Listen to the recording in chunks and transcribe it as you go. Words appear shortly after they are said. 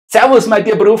Servus, my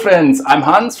dear brew friends. I'm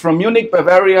Hans from Munich,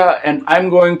 Bavaria, and I'm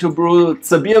going to brew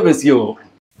the beer with you.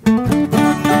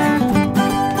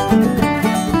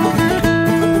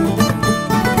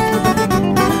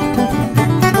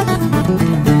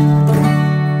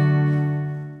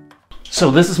 So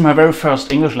this is my very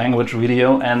first English language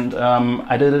video, and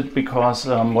I did it because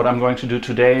what I'm going to do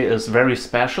today is very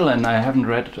special and I haven't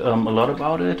read a lot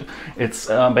about it. It's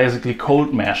basically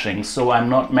cold mashing, so I'm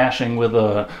not mashing with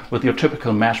your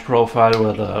typical mash profile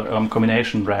with a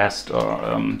combination rest or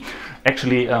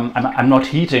actually I'm not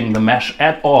heating the mash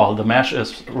at all. The mash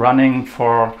is running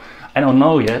for, I don't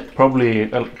know yet, probably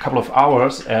a couple of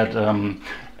hours at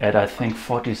I think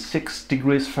 46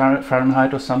 degrees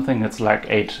Fahrenheit or something. It's like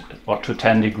 8 to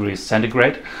 10 degrees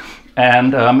centigrade,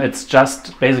 and it's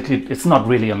just basically, it's not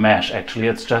really a mash actually,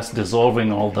 it's just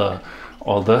dissolving all the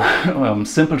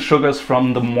simple sugars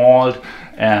from the malt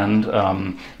and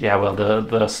yeah, well,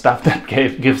 the stuff that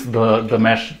gives the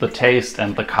mash the taste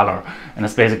and the color, and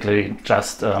it's basically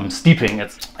just steeping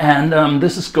it. And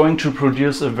this is going to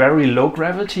produce a very low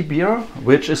gravity beer,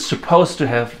 which is supposed to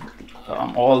have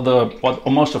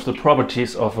most of the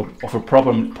properties of a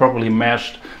properly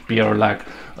mashed beer, like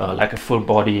a full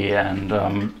body and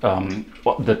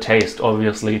the taste,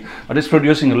 obviously. But it's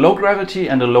producing a low gravity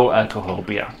and a low alcohol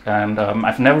beer. And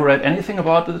I've never read anything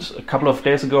about this. A couple of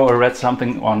days ago, I read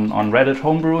something on Reddit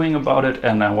Homebrewing about it,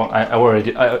 and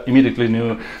I immediately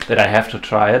knew that I have to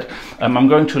try it. I'm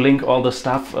going to link all the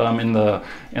stuff in the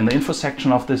info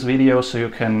section of this video, so you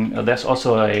can. There's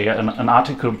also an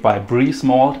article by OZ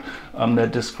Malt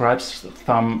that describes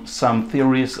some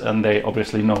theories, and they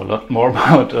obviously know a lot more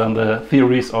about the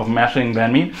theories of mashing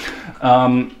than me.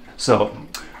 So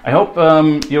I hope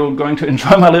you're going to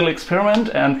enjoy my little experiment,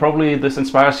 and probably this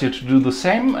inspires you to do the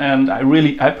same. And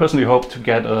I personally hope to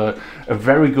get a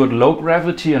very good low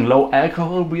gravity and low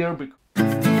alcohol beer.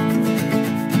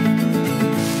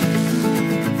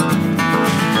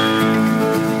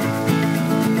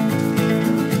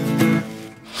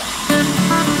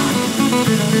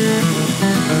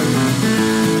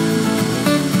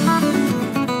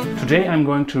 Today I'm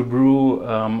going to brew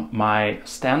my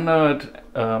standard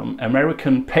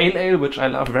American Pale Ale, which I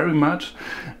love very much,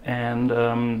 and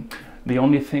the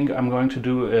only thing I'm going to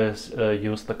do is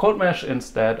use the cold mash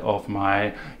instead of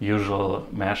my usual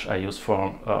mash I use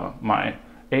for my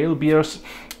ale beers.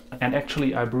 And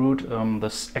actually I brewed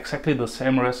exactly the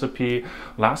same recipe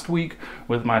last week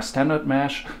with my standard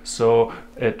mash, so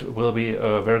it will be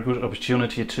a very good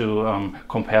opportunity to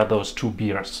compare those two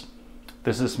beers.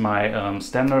 This is my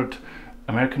standard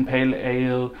American Pale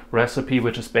Ale recipe,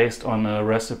 which is based on a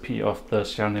recipe of the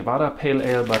Sierra Nevada Pale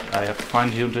Ale, but I have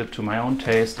fine-tuned it to my own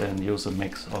taste and use a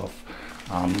mix of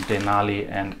Denali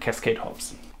and Cascade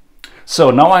hops. So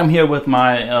now I'm here with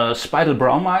my Speidel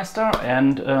Braumeister,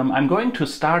 and I'm going to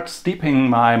start steeping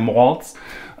my malts.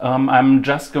 I'm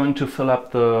just going to fill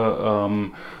up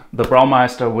the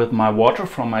Braumeister with my water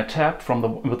from my tap,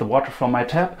 with the water from my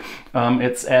tap.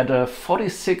 It's at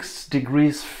 46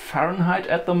 degrees Fahrenheit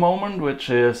at the moment, which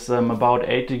is about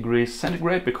 8 degrees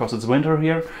centigrade because it's winter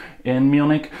here in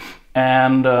Munich.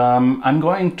 And I'm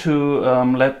going to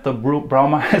let the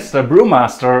brewmaster,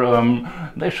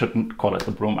 they shouldn't call it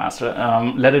the brewmaster,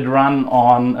 let it run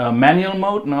on manual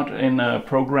mode, not in a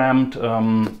programmed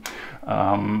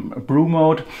brew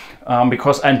mode,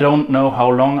 because I don't know how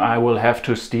long I will have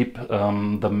to steep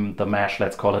the mash.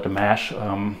 Let's call it a mash,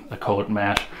 a cold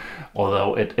mash,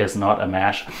 although it is not a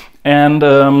mash. And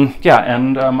yeah,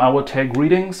 and I will take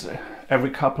readings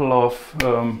every couple of,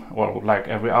 or like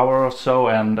every hour or so,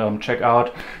 and check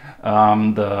out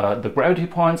the gravity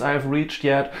points I have reached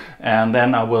yet, and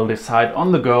then I will decide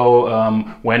on the go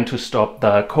when to stop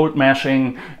the cold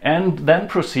mashing, and then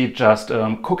proceed just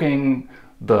cooking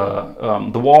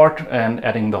the wort and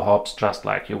adding the hops just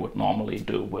like you would normally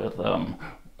do with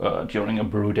during a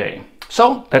brew day.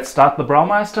 So let's start the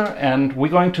Braumeister, and we're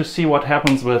going to see what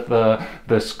happens with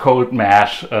this cold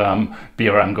mash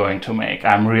beer I'm going to make.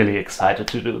 I'm really excited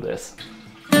to do this.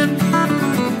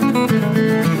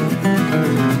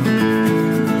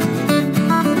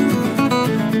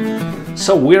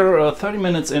 So we're 30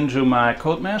 minutes into my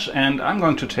cold mash, and I'm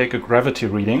going to take a gravity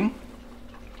reading.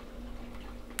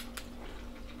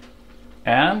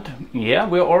 And yeah,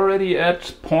 we're already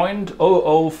at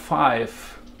 0.005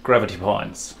 gravity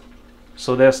points.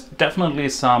 So there's definitely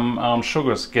some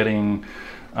sugars getting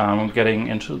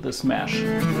into this mash.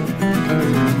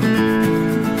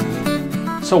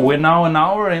 So we're now an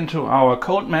hour into our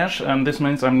cold mash, and this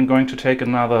means I'm going to take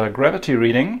another gravity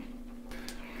reading.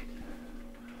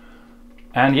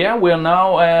 And yeah, we're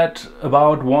now at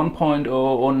about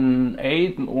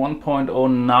 1.008,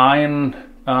 1.09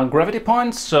 gravity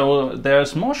points, so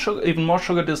there's more sugar, even more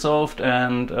sugar dissolved,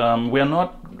 and I'm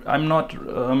not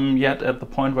yet at the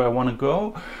point where I want to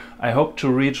go. I hope to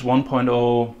reach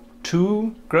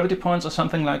 1.02 gravity points or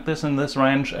something like this in this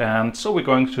range, and so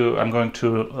I'm going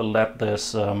to let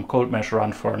this cold mash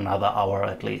run for another hour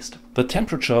at least. The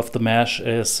temperature of the mash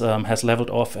is has leveled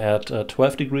off at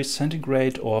 12 degrees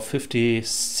centigrade or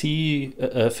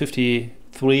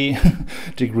 53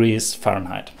 degrees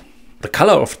Fahrenheit. The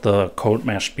color of the cold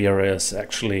mash beer is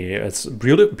actually, it's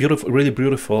beautiful, really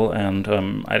beautiful, and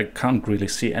I can't really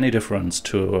see any difference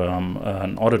to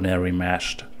an ordinary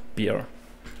mashed beer.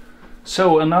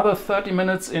 So another 30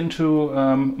 minutes into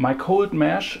my cold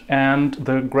mash, and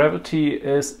the gravity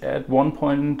is at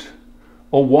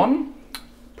 1.01,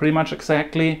 pretty much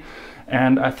exactly,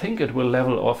 and I think it will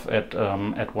level off at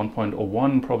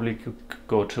 1.01, probably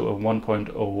go to a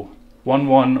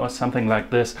 1.011 or something like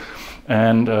this,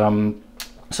 and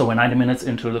so we're 90 minutes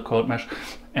into the cold mash,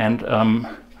 and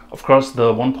of course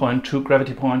the 1.2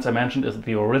 gravity points I mentioned is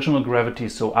the original gravity,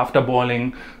 so after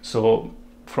boiling, so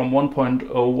from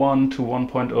 1.01 to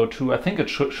 1.02, I think it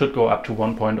should go up to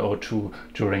 1.02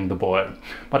 during the boil.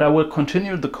 But I will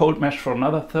continue the cold mash for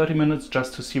another 30 minutes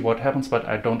just to see what happens, but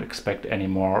I don't expect any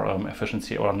more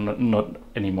efficiency or not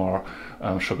any more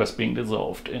sugars being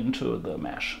dissolved into the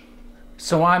mash.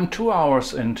 So I'm 2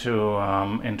 hours into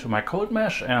my cold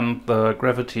mash, and the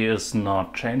gravity is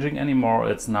not changing anymore.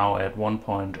 It's now at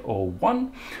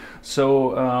 1.01.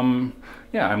 So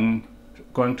yeah, I'm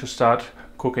going to start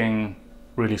cooking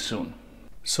really soon.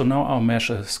 So now our mash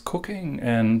is cooking,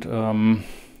 and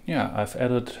yeah, I've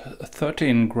added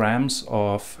 13 grams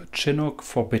of Chinook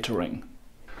for bittering.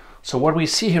 So what we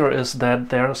see here is that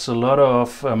there's a lot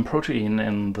of protein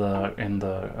in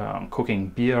the cooking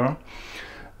beer.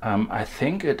 I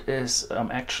think it is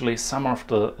actually some of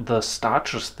the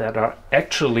starches that are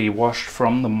actually washed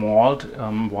from the malt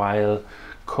while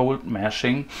cold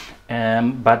mashing,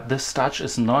 but this starch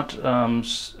is not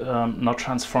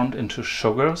transformed into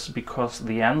sugars, because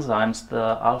the enzymes,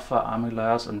 the alpha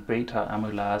amylase and beta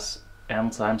amylase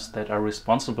enzymes that are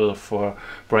responsible for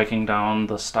breaking down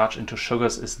the starch into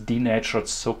sugars, is denatured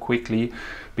so quickly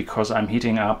because I'm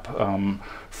heating up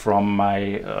from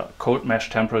my cold mash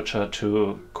temperature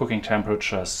to cooking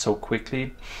temperature so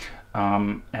quickly,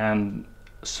 and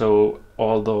so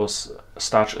all those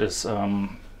starch is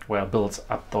well, builds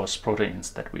up those proteins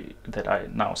that I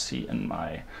now see in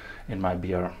my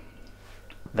beer.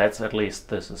 This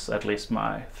is at least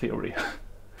my theory.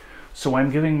 So I'm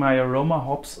giving my aroma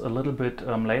hops a little bit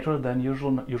later than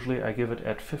usual. Usually I give it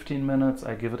at 15 minutes.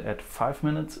 I give it at 5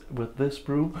 minutes with this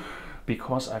brew,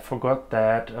 because I forgot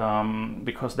that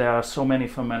because there are so many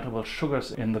fermentable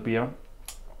sugars in the beer,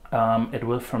 it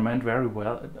will ferment very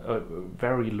well,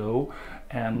 very low,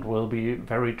 and will be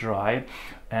very dry,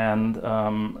 and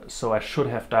so I should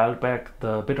have dialed back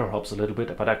the bitter hops a little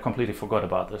bit, but I completely forgot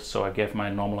about this. So I gave my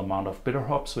normal amount of bitter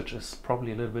hops, which is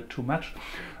probably a little bit too much.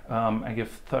 I give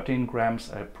 13 grams.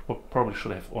 I probably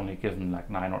should have only given like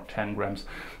 9 or 10 grams.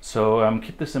 So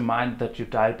keep this in mind, that you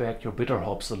dial back your bitter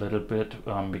hops a little bit,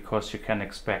 because you can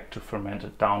expect to ferment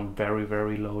it down very,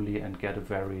 very lowly and get a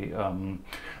very,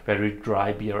 very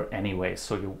dry beer anyway.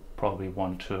 So you probably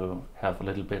want to have a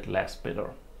little bit less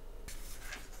bitter.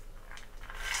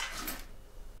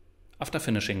 After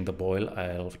finishing the boil,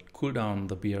 I'll cool down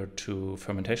the beer to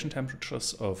fermentation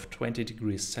temperatures of 20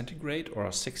 degrees centigrade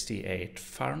or 68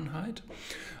 Fahrenheit.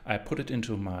 I put it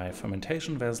into my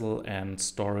fermentation vessel and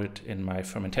store it in my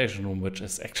fermentation room, which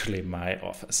is actually my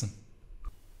office.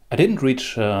 I didn't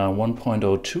reach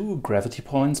 1.02 gravity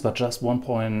points, but just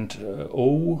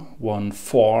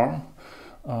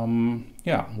 1.014.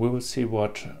 Yeah, we will see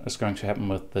what is going to happen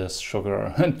with this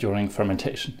sugar during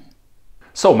fermentation.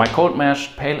 So my cold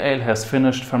mashed pale ale has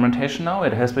finished fermentation now.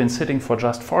 It has been sitting for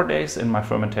just 4 days in my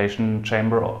fermentation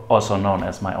chamber, also known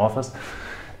as my office.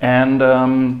 And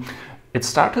it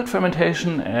started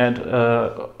fermentation at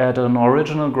an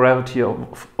original gravity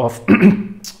of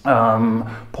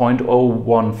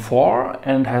 0.014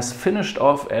 and has finished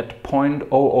off at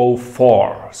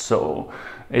 0.004. So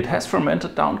it has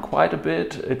fermented down quite a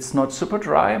bit. It's not super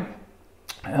dry.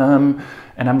 And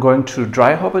I'm going to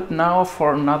dry hop it now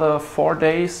for another 4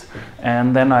 days,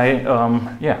 and then I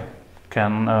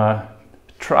can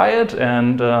try it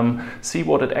and see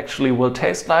what it actually will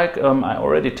taste like. I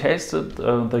already tasted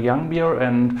the young beer,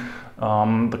 and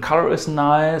the color is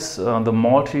nice, the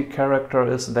malty character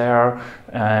is there,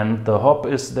 and the hop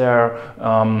is there.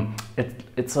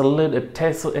 It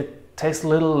tastes a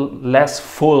little less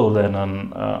full than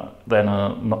a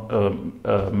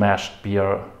mashed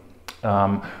beer.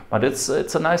 But it's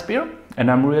a nice beer, and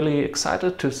I'm really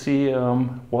excited to see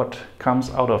what comes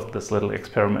out of this little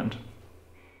experiment.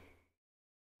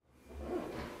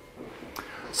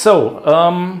 So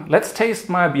let's taste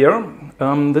my beer.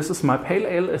 This is my pale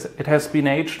ale. It has been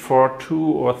aged for 2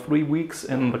 or 3 weeks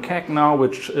in the keg now,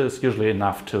 which is usually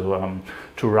enough to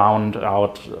round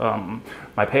out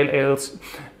my pale ales.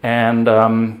 And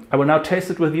I will now taste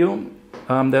it with you.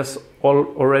 There's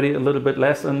already a little bit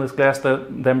less in this glass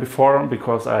than before,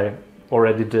 because I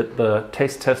already did the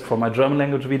taste test for my German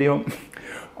language video.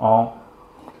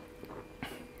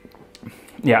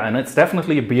 Yeah, and it's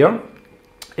definitely a beer.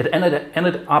 It ended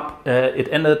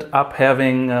up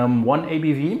having 1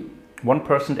 ABV,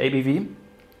 1% ABV,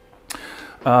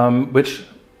 which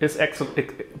is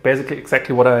basically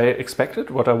exactly what I expected,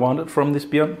 what I wanted from this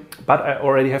beer. But I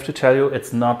already have to tell you,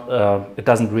 it's not. It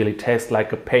doesn't really taste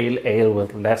like a pale ale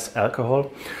with less alcohol,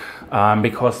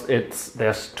 because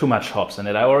there's too much hops in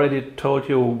it. I already told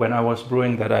you when I was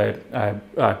brewing that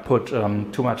I put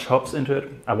too much hops into it.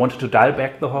 I wanted to dial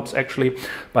back the hops actually,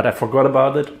 but I forgot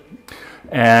about it.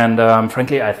 And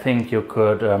frankly, I think you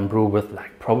could brew with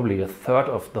like probably a third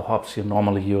of the hops you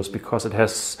normally use, because it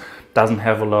doesn't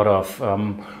have a lot of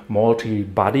malty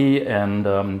body and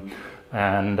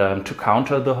to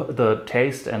counter the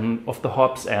taste of the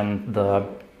hops and the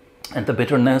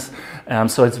bitterness.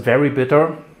 So it's very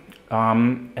bitter. Well,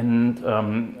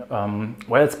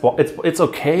 it's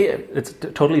okay. It's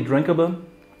totally drinkable,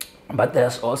 but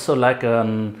there's also like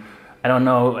I don't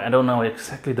know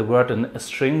exactly the word, an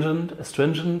astringent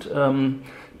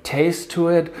taste to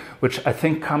it, which I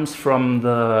think comes from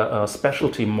the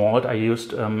specialty malt I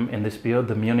used in this beer,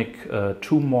 the Munich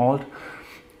II malt.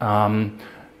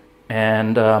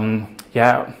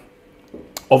 Yeah,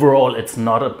 overall it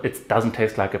doesn't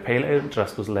taste like a pale ale,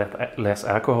 just with less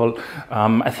alcohol.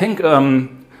 I think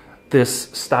this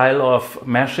style of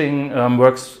mashing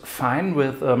works fine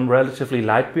with relatively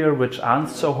light beer, which aren't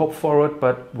so hop forward,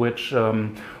 but which are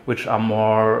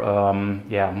more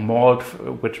malt,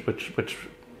 which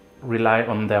rely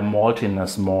on their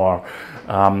maltiness more.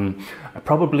 I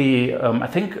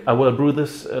think I will brew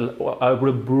this. I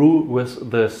will brew with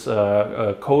this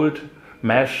cold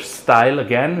mash style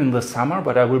again in the summer,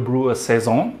 but I will brew a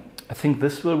saison. I think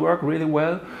this will work really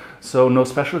well. So no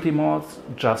specialty malts,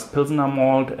 just Pilsner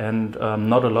malt and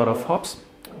not a lot of hops.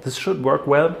 This should work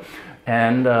well,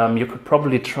 and you could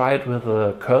probably try it with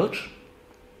a Kölsch.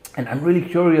 And I'm really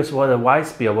curious what a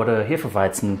Weissbier, what a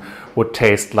Hefeweizen would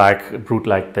taste like brewed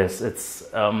like this. It's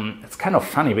kind of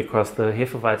funny, because the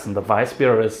Hefeweizen, the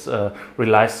Weissbier,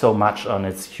 relies so much on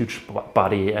its huge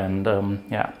body, and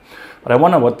yeah. But I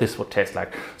wonder what this would taste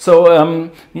like.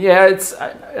 So yeah, it's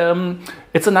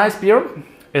a nice beer.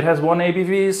 It has 1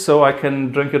 ABV, so I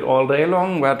can drink it all day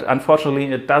long, but unfortunately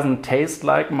it doesn't taste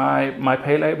like my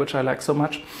pale ale, which I like so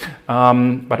much.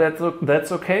 But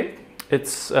that's okay. It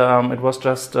was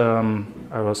just a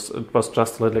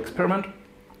little experiment,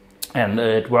 and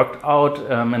it worked out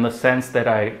in the sense that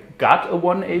I got a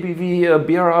 1 ABV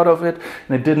beer out of it,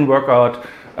 and it didn't work out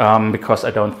because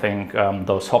I don't think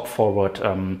those hop forward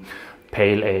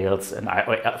pale ales and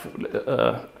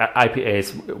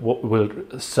IPAs will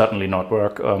certainly not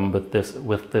work with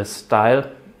this style.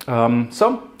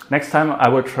 So next time I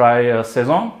will try a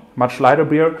saison, much lighter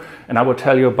beer, and I will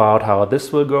tell you about how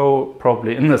this will go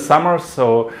probably in the summer.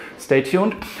 So stay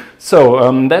tuned.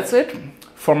 So that's it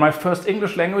for my first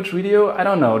English language video. I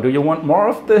don't know, do you want more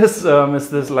of this? Is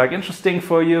this like interesting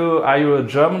for you? Are you a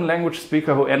German language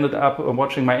speaker who ended up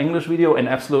watching my English video and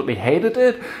absolutely hated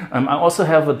it? I also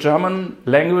have a German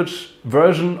language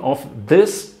version of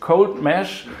this cold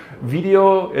mash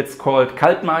video. It's called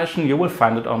Kaltmaischen. You will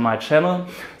find it on my channel.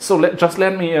 So just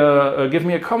let me give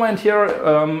me a comment here,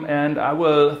 and I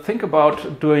will think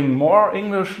about doing more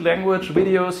English language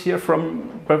videos here from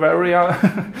Bavaria,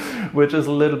 which is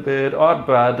a little bit odd,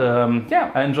 but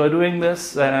yeah, I enjoy doing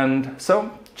this. And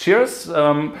so cheers.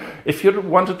 If you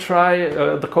want to try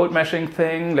the cold mashing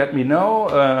thing, let me know.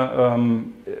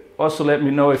 Also let me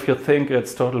know if you think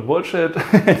it's total bullshit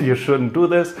and you shouldn't do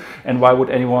this, and why would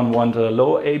anyone want a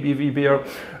low ABV beer.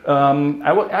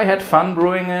 I had fun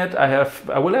brewing it,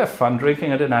 I will have fun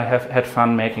drinking it, and I have had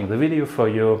fun making the video for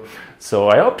you. So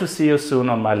I hope to see you soon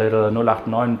on my little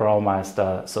 089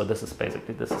 Braumeister. So this is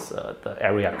the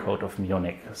area code of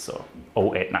Munich, so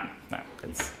 089. No,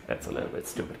 that's a little bit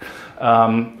stupid.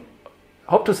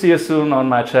 Hope to see you soon on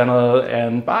my channel,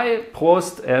 and bye,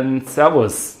 Prost and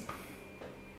Servus.